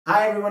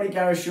Hi everybody,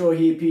 Gareth Shaw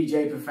here,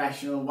 PJ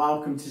Professional.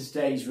 Welcome to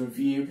today's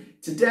review.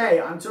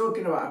 Today I'm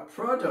talking about a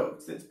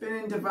product that's been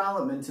in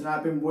development and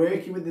I've been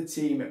working with the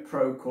team at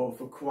Procore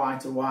for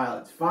quite a while.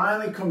 It's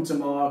finally come to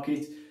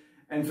market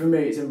and for me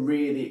it's a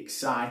really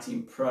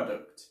exciting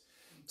product.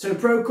 So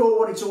Procore,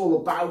 what it's all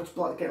about,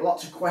 get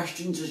lots of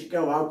questions as you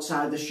go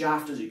outside the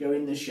shaft, as you go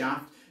in the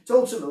shaft. It's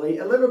ultimately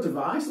a little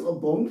device, a little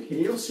bung. Here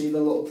you'll see the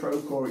little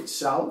Procore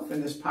itself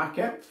in this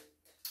packet.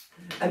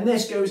 And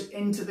this goes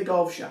into the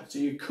golf shaft. So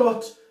you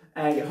cut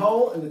a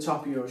hole in the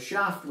top of your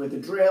shaft with a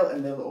drill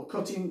and the little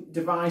cutting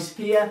device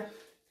here.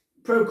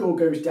 Procore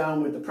goes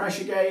down with the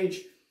pressure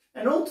gauge,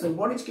 and ultimately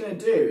what it's going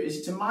to do is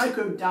it's a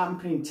micro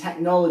dampening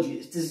technology.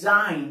 It's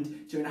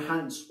designed to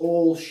enhance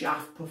all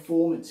shaft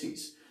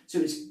performances. So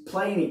it's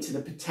playing it to the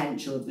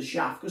potential of the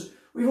shaft, because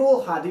we've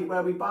all had it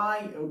where we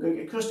buy or go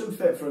get a custom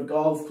fit for a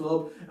golf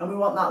club and we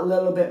want that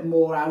little bit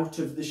more out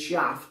of the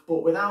shaft,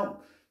 but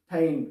without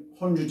paying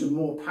hundreds of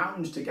more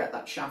pounds to get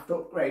that shaft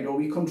upgrade, or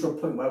we come to a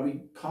point where we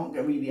can't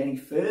go really any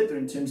further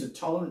in terms of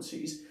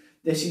tolerances.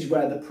 This is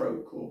where the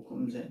Procore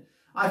comes in.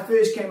 I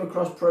first came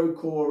across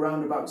Procore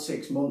around about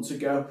 6 months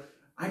ago.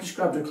 I just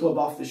grabbed a club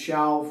off the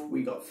shelf,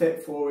 we got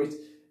fit for it,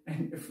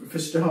 and for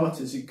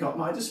starters it got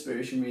my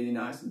dispersion really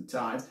nice and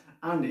tight,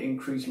 and it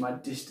increased my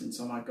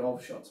distance on my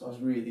golf shots. I was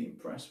really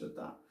impressed with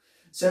that.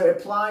 So it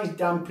applies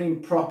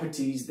dampening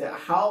properties that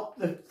help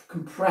the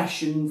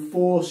compression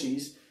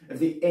forces of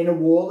the inner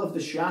wall of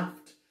the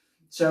shaft.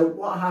 So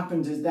what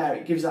happens is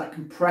it gives that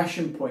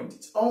compression point.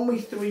 It's only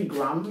 3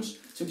 grams,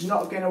 so it's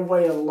not going to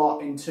weigh a lot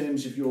in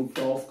terms of your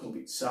golf club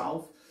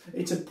itself.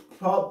 It's a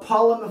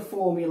polymer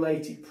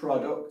formulated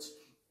product,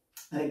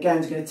 and again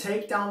it's going to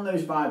take down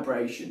those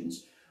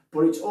vibrations,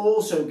 but it's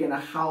also going to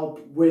help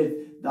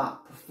with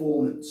that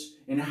performance,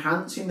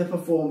 enhancing the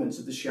performance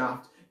of the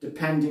shaft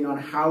depending on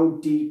how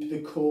deep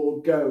the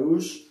core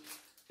goes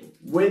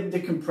with the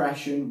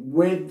compression,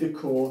 with the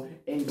core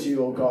into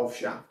your golf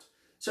shaft.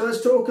 So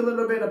let's talk a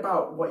little bit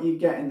about what you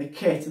get in the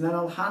kit, and then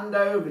I'll hand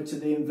over to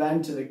the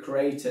inventor, the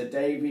creator,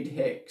 David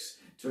Hicks,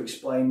 to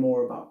explain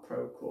more about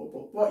Procore.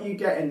 But what you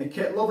get in the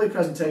kit, lovely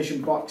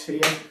presentation box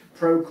here,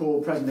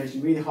 Procore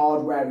presentation, really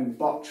hard wearing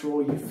box for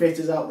all you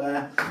fitters out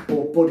there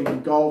or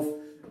budding golf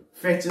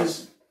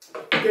fitters.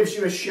 It gives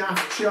you a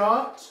shaft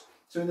chart.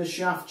 So in the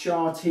shaft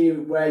chart here,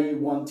 where you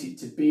want it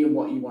to be and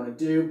what you want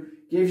to do,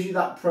 gives you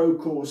that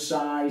Procore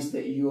size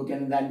that you're going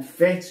to then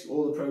fit.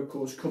 All the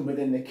Procores come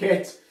within the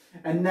kit.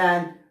 And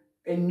then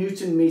in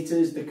Newton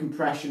meters, the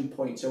compression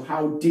point. So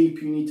how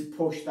deep you need to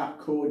push that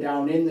core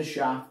down in the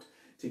shaft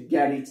to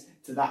get it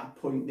to that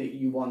point that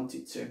you want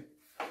it to.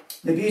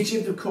 The beauty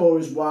of the core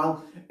as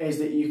well is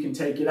that you can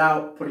take it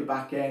out, put it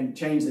back in,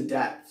 change the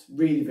depth,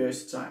 really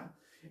versatile.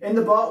 In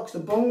the box, the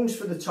bungs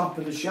for the top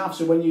of the shaft.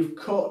 So when you've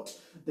cut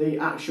the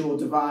actual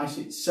device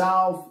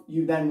itself,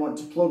 you then want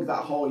to plug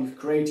that hole you've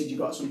created. You've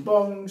got some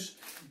bungs,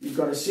 you've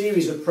got a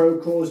series of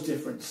Procores,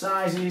 different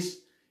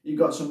sizes, you've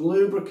got some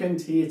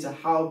lubricant here to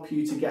help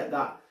you to get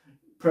that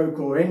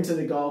Procore into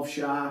the golf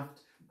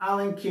shaft,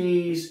 Allen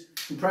keys,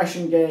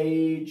 compression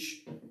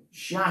gauge,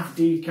 shaft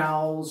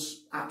decals,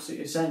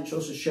 absolutely essential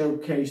to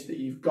showcase that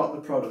you've got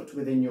the product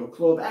within your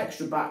club,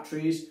 extra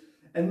batteries,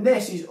 and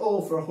this is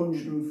all for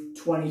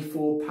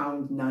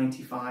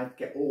 £124.95.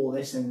 Get all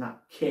this in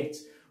that kit,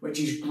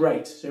 which is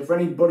great. So for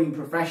any budding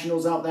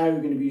professionals out there who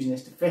are going to be using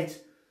this to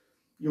fit,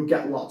 you'll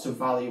get lots of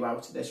value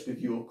out of this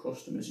with your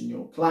customers and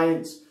your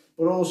clients.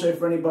 But also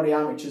for anybody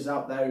amateurs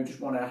out there who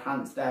just want to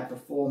enhance their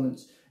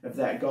performance of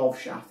their golf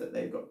shaft that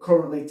they've got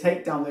currently,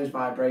 take down those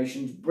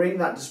vibrations, bring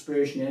that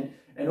dispersion in,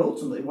 and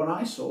ultimately what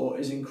I saw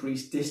is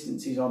increased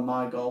distances on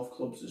my golf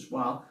clubs as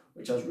well,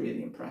 which I was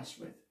really impressed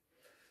with.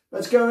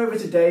 Let's go over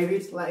to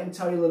David, let him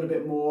tell you a little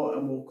bit more,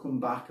 and we'll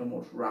come back and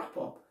we'll wrap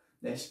up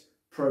this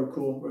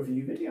Procore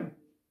review video.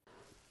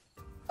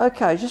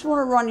 Okay, just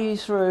want to run you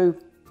through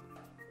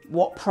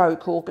what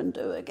Procore can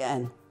do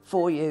again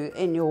for you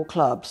in your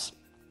clubs.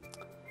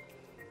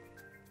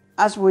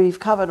 As we've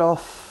covered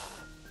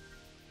off,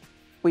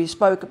 we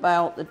spoke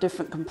about the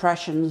different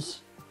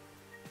compressions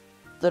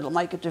that'll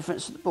make a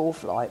difference to the ball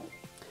flight.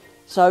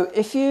 So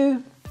if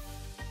you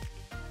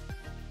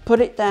put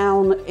it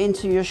down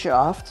into your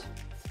shaft,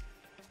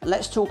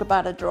 let's talk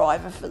about a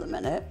driver for the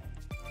minute.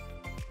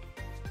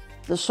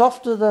 The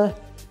softer the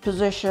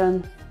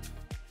position,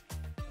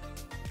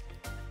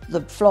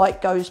 the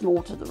flight goes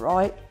more to the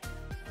right.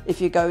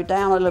 If you go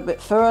down a little bit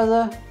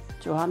further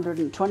to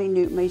 120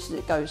 Newton meters,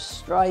 it goes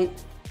straight.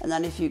 And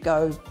then if you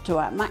go to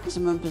our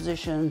maximum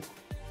position,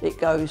 it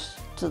goes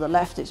to the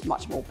left. It's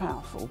much more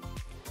powerful.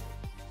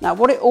 Now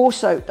what it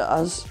also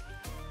does,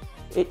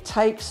 it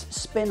takes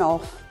spin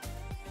off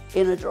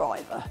in a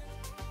driver,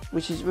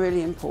 which is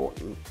really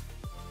important.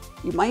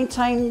 You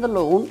maintain the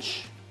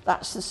launch,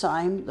 that's the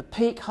same. The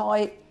peak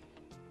height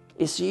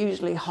is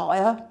usually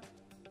higher,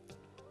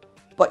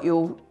 but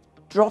you're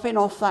dropping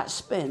off that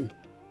spin.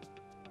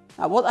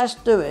 Now what that's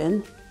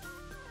doing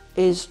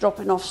is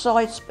dropping off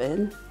side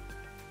spin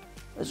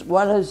as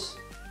well as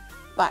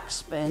back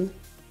spin,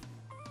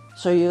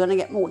 so you're going to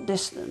get more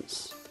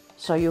distance.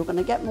 So you're going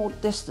to get more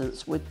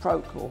distance with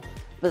Procore.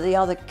 But the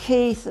other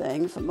key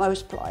thing for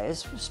most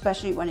players,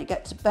 especially when you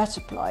get to better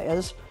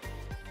players,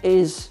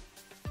 is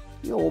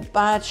your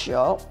bad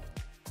shot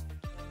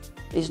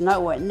is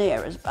nowhere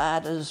near as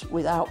bad as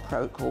without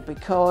Procore,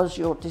 because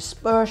your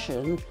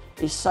dispersion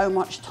is so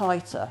much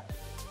tighter.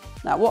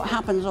 Now what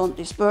happens on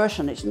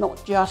dispersion, it's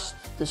not just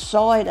the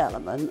side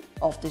element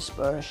of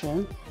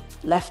dispersion,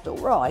 left or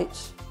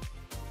right,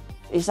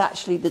 it's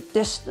actually the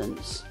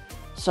distance.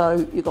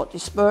 So you've got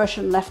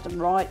dispersion left and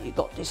right, you've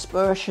got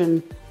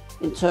dispersion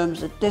in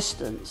terms of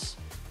distance,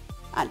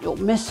 and your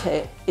miss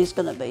hit is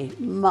going to be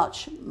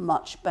much,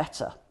 much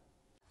better.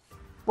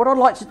 What I'd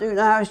like to do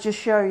now is just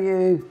show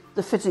you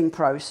the fitting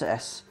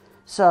process.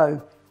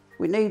 So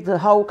we need the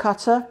hole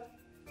cutter,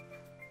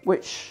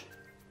 which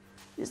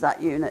is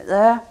that unit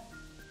there,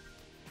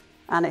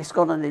 and it's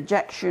got an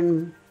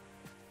ejection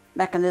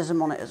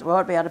mechanism on it as well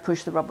to be able to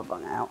push the rubber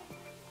bung out.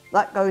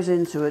 That goes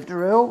into a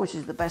drill, which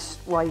is the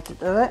best way to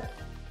do it.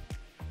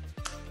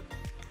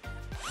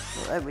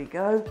 So there we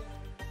go.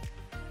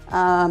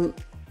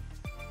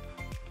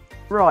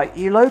 Right,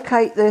 you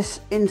locate this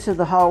into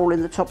the hole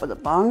in the top of the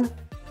bung,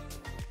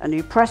 and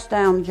you press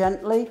down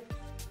gently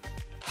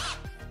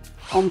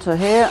onto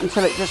here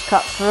until it just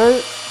cuts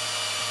through.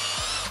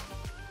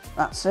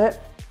 That's it.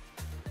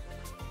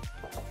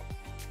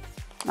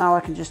 Now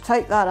I can just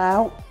take that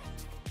out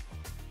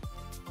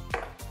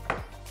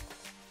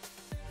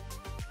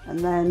and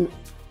then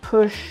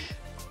push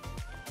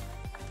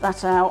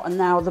that out, and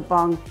now the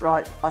bung,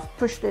 right, I've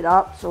pushed it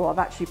up, so I've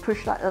actually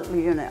pushed that little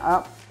unit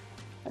up,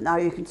 and now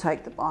you can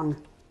take the bung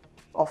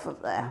off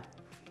of there.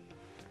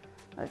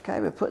 Okay,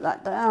 we'll put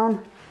that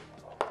down.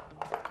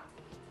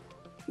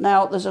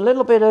 Now there's a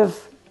little bit of,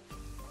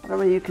 I don't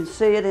know if you can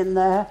see it in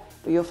there,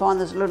 but you'll find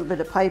there's a little bit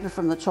of paper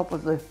from the top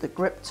of the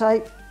grip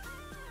tape.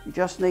 You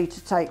just need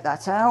to take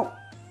that out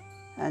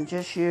and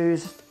just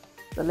use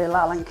the little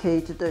Allen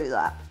key to do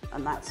that,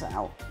 and that's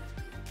out.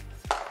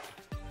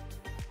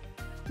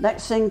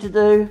 Next thing to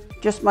do,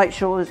 just make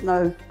sure there's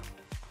no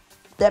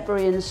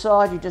debris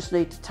inside. You just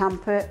need to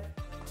tamp it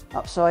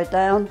upside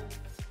down,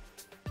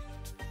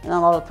 and then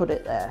I'll put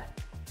it there.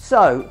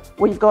 So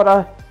we've got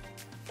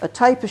a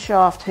taper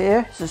shaft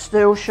here. It's a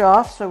steel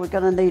shaft, so we're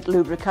going to need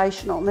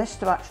lubrication on this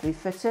to actually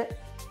fit it.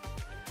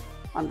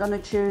 I'm going to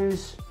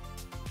choose,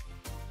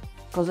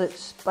 because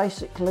it's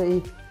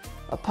basically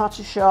a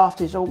putter shaft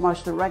is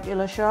almost a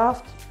regular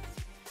shaft.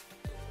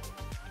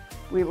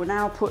 We will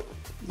now put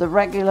the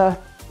regular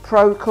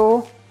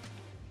Procore,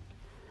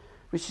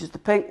 which is the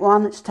pink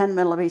one. It's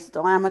 10mm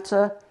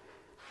diameter.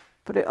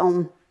 Put it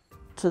on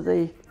to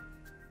the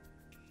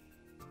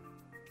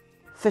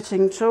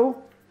fitting tool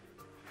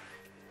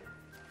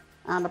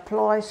and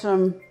apply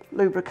some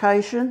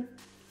lubrication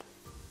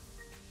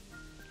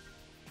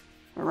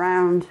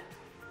around,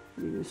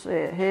 you can see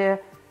it here,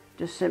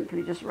 just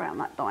simply just around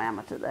that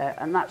diameter there,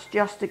 and that's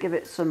just to give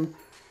it some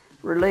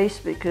release,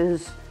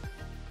 because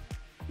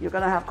you're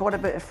going to have quite a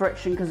bit of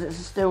friction because it's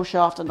a steel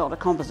shaft and not a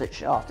composite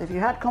shaft. If you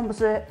had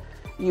composite,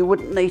 you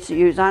wouldn't need to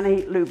use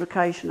any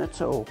lubrication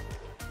at all.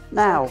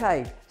 Now,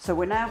 okay, so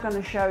we're now going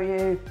to show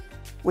you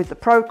with the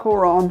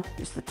Procore on.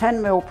 It's the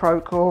 10mm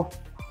Procore.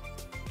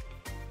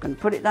 Going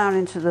to put it down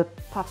into the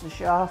putter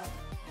shaft.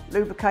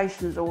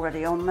 Lubrication is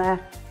already on there.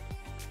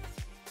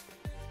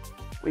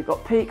 We've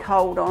got peak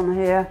hold on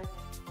here,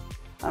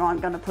 and I'm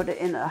going to put it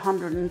in at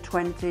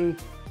 120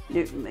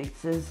 Newton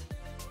meters.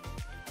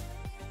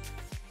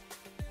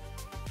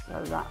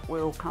 So that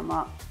will come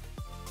up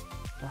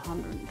to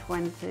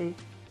 120.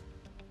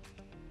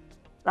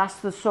 That's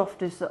the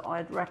softest that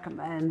I'd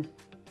recommend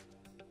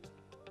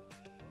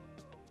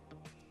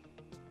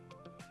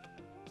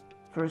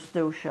for a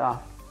steel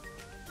shaft.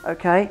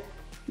 Okay,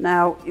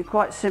 now you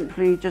quite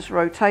simply just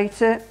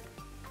rotate it.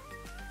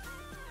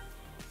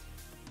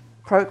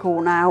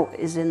 Procore now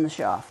is in the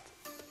shaft.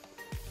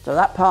 So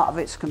that part of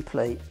it's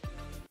complete.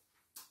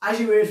 As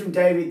you heard from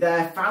David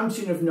there,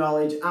 fountain of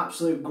knowledge,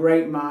 absolute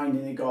great mind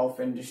in the golf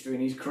industry,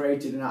 and he's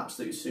created an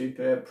absolute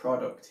superb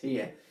product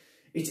here.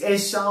 It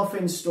is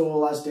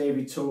self-install, as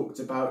David talked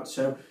about,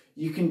 so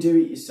you can do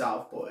it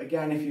yourself. But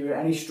again, if you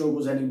have any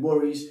struggles, any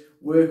worries,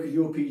 work with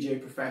your PGA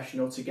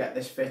professional to get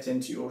this fit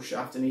into your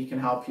shaft, and he can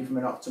help you from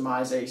an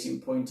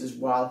optimization point as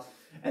well.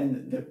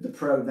 And the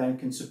pro then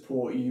can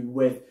support you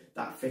with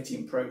that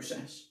fitting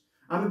process.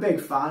 I'm a big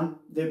fan.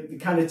 The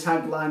kind of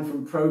tagline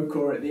from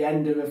Procore at the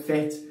end of a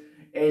fit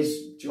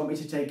is, do you want me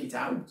to take it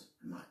out?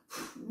 I'm like,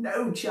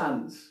 no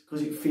chance,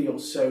 because it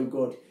feels so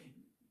good.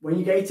 When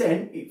you get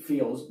in, it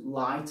feels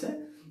lighter.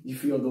 You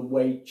feel the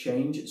weight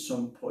change at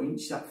some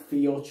points. That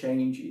feel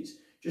changes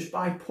just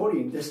by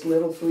putting this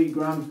little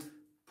 3-gram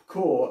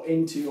core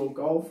into your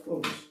golf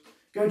clubs.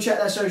 Go and check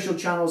their social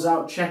channels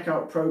out. Check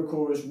out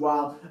Procore as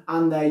well,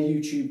 and their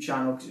YouTube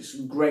channel, because there's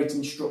some great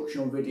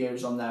instructional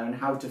videos on there on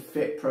how to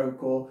fit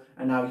Procore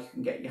and how you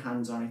can get your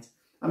hands on it.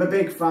 I'm a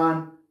big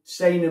fan,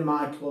 staying in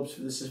my clubs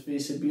for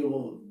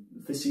the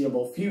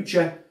foreseeable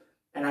future,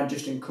 and I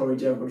just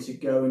encourage everybody to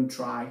go and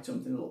try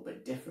something a little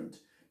bit different.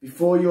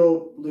 Before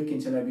you're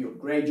looking to maybe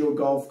upgrade your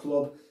golf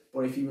club,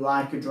 But if you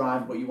like a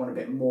driver but you want a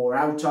bit more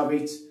out of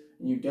it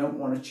and you don't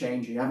want to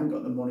change, you haven't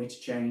got the money to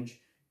change,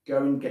 go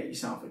and get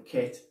yourself a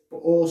kit. But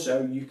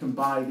also you can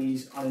buy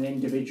these on an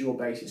individual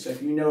basis. So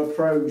if you know a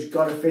pro who's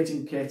got a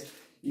fitting kit,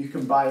 you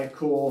can buy a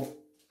core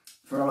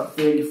for about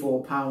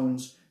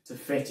 £34 to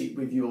fit it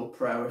with your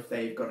pro if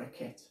they've got a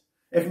kit.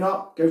 If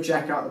not, go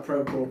check out the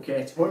Pro Core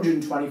kit,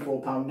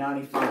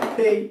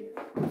 £124.95p.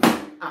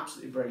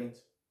 Absolutely brilliant.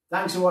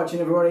 Thanks for watching,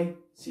 everybody.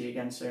 See you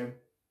again soon.